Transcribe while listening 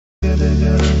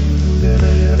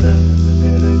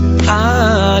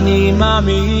אני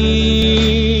מאמין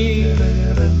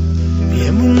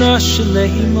באמונה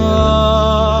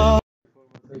שלמה.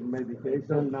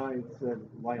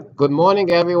 Good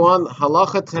morning, everyone.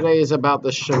 Halachah today is about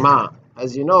the Shema.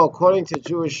 As you know, according to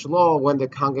Jewish law, when the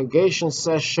congregation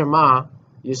says Shema,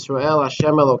 Yisrael,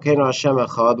 Hashem Elokeinu, Hashem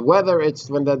Echad, whether it's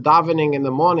when they're davening in the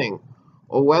morning,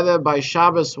 or whether by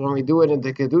Shabbos when we do it in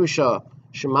the Kedusha,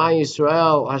 Shema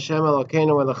Yisrael, Hashem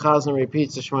Elokeinu, when the Chazan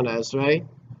repeats the Shemona Esrei,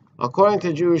 according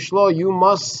to Jewish law, you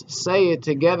must say it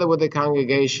together with the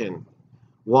congregation.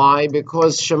 Why?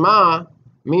 Because Shema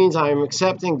means I am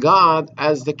accepting God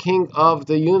as the King of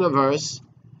the universe,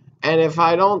 and if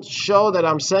I don't show that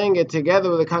I'm saying it together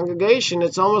with the congregation,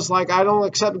 it's almost like I don't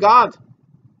accept God.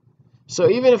 So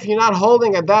even if you're not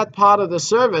holding at that part of the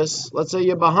service, let's say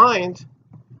you're behind,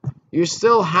 you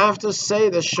still have to say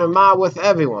the Shema with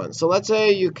everyone. So let's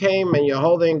say you came and you're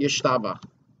holding Yishtabach,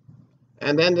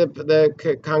 and then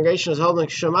the congregation is holding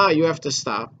Shema, you have to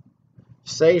stop.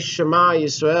 Say Shema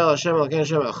Yisrael, Hashem Elokeinu,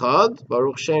 Hashem Echad,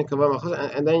 Baruch Shem Kavod Malchus,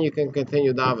 and then you can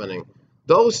continue davening.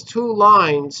 Those two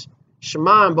lines,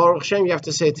 Shema and Baruch Shem, you have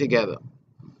to say together.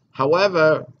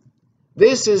 However,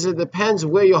 it depends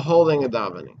where you're holding a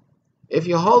davening. If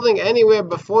you're holding anywhere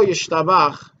before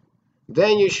Yishtabach,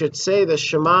 then you should say the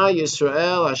Shema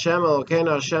Yisrael, Hashem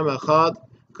Elokeinu, Hashem Echad,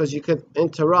 because you could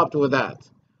interrupt with that.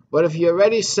 But if you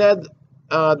already said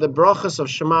the brachas of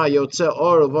Shema, Yotzeh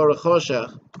Or Uvorach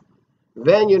Choshech,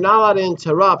 then you're not allowed to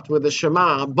interrupt with the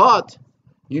Shema, but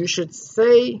you should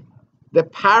say the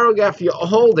paragraph you're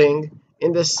holding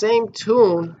in the same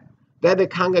tune that the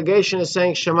congregation is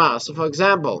saying Shema. So for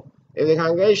example, if the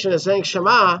congregation is saying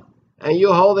Shema, and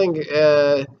you're holding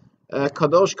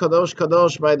Kadosh, Kadosh,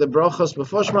 Kadosh by the brachas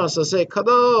before Shema, so say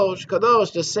Kadosh,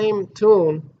 Kadosh, the same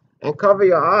tune, and cover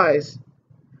your eyes,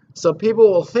 so people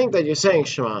will think that you're saying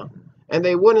Shema, and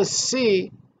they wouldn't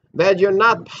see that you're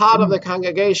not part of the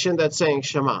congregation that's saying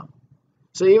Shema.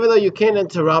 So even though you can't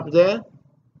interrupt there,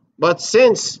 but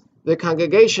since the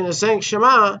congregation is saying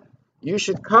Shema, you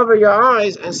should cover your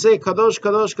eyes and say Kadosh,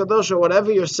 Kadosh, Kadosh, or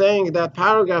whatever you're saying, that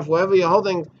paragraph, wherever you're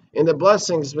holding in the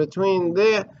blessings between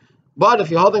there. But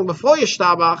if you're holding before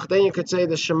Yishtabach, then you could say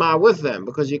the Shema with them,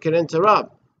 because you can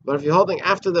interrupt. But if you're holding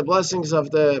after the blessings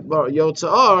of the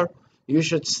Yotzeh, you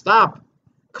should stop,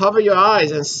 cover your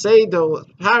eyes, and say the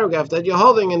paragraph that you're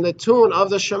holding in the tune of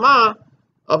the Shema,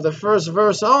 of the first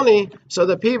verse only, so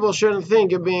that people shouldn't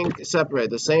think you're being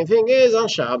separated. The same thing is on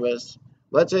Shabbos.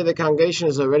 Let's say the congregation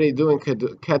is already doing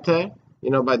Keter,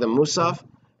 by the Musaf,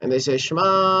 and they say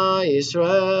Shema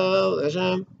Yisrael,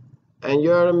 Hashem, and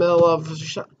you're in the middle of,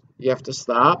 you have to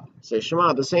stop, say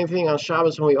Shema. The same thing on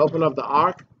Shabbos when we open up the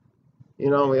Ark, we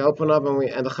open up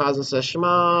and the Chazan says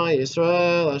Shema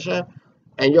Yisrael, Hashem,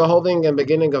 and you're holding in the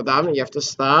beginning of davening, you have to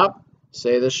stop,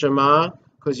 say the Shema,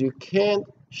 because you can't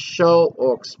show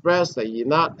or express that you're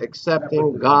not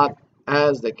accepting God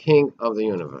as the King of the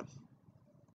universe.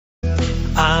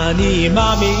 אני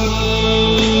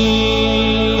מאמין